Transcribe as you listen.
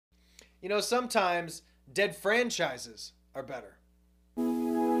You know, sometimes dead franchises are better.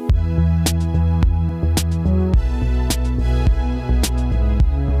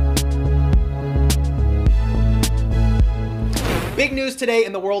 Big news today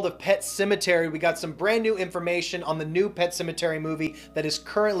in the world of Pet Sematary. We got some brand new information on the new Pet Sematary movie that is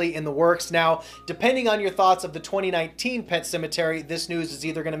currently in the works. Now, depending on your thoughts of the 2019 Pet Sematary, this news is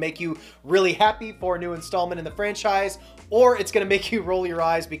either going to make you really happy for a new installment in the franchise, or it's going to make you roll your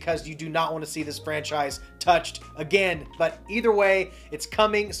eyes because you do not want to see this franchise touched again. But either way, it's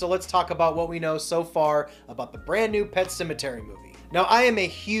coming, so let's talk about what we know so far about the brand new Pet Sematary movie. Now, I am a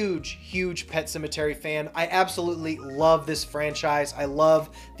huge Pet Sematary fan. I absolutely love this franchise. I love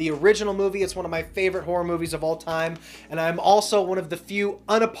the original movie. It's one of my favorite horror movies of all time. And I'm also one of the few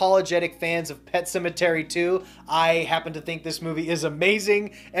unapologetic fans of Pet Sematary 2. I happen to think this movie is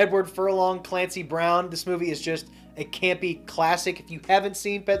amazing. Edward Furlong, Clancy Brown. This movie is just a campy classic. If you haven't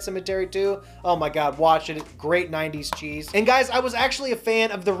seen Pet Sematary 2, oh my god, watch it. Great 90s cheese. And guys, I was actually a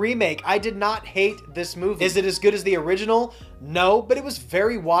fan of the remake. I did not hate this movie. Is it as good as the original? No, but it was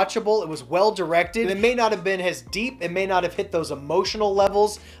very watchable. It was well directed. It may not have been as deep. It may not have hit those emotional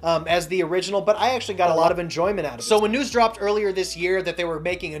levels as the original, but I actually got a lot of enjoyment out of it. So when news dropped earlier this year that they were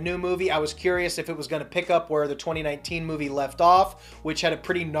making a new movie, I was curious if it was going to pick up where the 2019 movie left off, which had a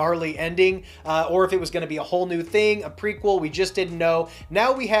pretty gnarly ending, or if it was going to be a whole new thing, a prequel. We just didn't know.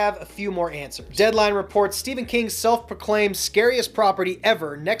 Now we have a few more answers. Deadline reports Stephen King's self-proclaimed scariest property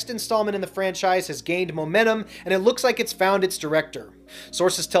ever, next installment in the franchise, has gained momentum, and it looks like it's found its director.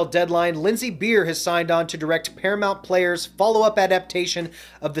 Sources tell Deadline Lindsay Beer has signed on to direct Paramount Players' follow-up adaptation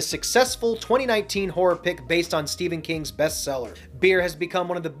of the successful 2019 horror pick based on Stephen King's bestseller. Beer has become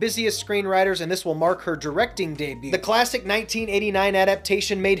one of the busiest screenwriters, and this will mark her directing debut. The classic 1989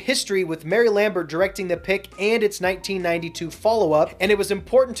 adaptation made history with Mary Lambert directing the pick and its 1992 follow-up, and it was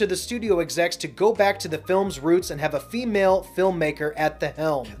important to the studio execs to go back to the film's roots and have a female filmmaker at the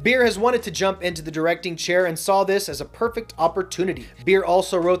helm. Beer has wanted to jump into the directing chair and saw this as a perfect opportunity. Beer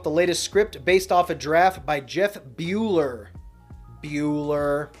also wrote the latest script based off a draft by Jeff Bueller.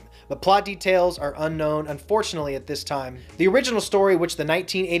 The plot details are unknown, unfortunately, at this time. The original story, which the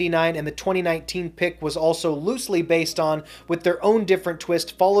 1989 and the 2019 pick was also loosely based on, with their own different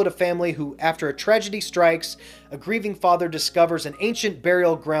twist, followed a family who, after a tragedy strikes, a grieving father discovers an ancient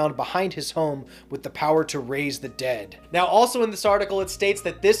burial ground behind his home with the power to raise the dead. Now, also in this article, it states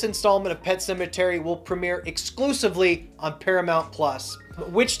that this installment of Pet Sematary will premiere exclusively on Paramount Plus,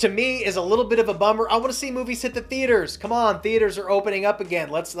 which to me is a little bit of a bummer. I want to see movies hit the theaters. Come on, theaters are opening up again.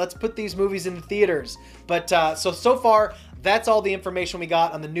 Let's put these movies in the theaters. But so far, that's all the information we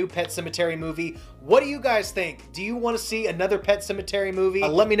got on the new Pet Sematary movie. What do you guys think? Do you want to see another Pet Sematary movie?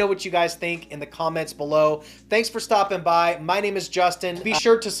 Let me know what you guys think in the comments below. Thanks for stopping by. My name is Justin. Be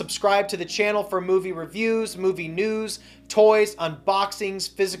sure to subscribe to the channel for movie reviews, movie news, toys, unboxings,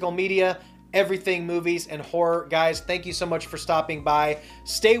 physical media, everything movies and horror. Guys, thank you so much for stopping by.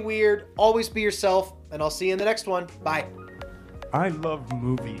 Stay weird, always be yourself, and I'll see you in the next one. Bye. I love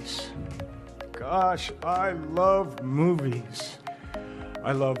movies. Gosh, I love movies.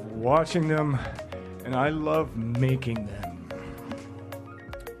 I love watching them, and I love making them.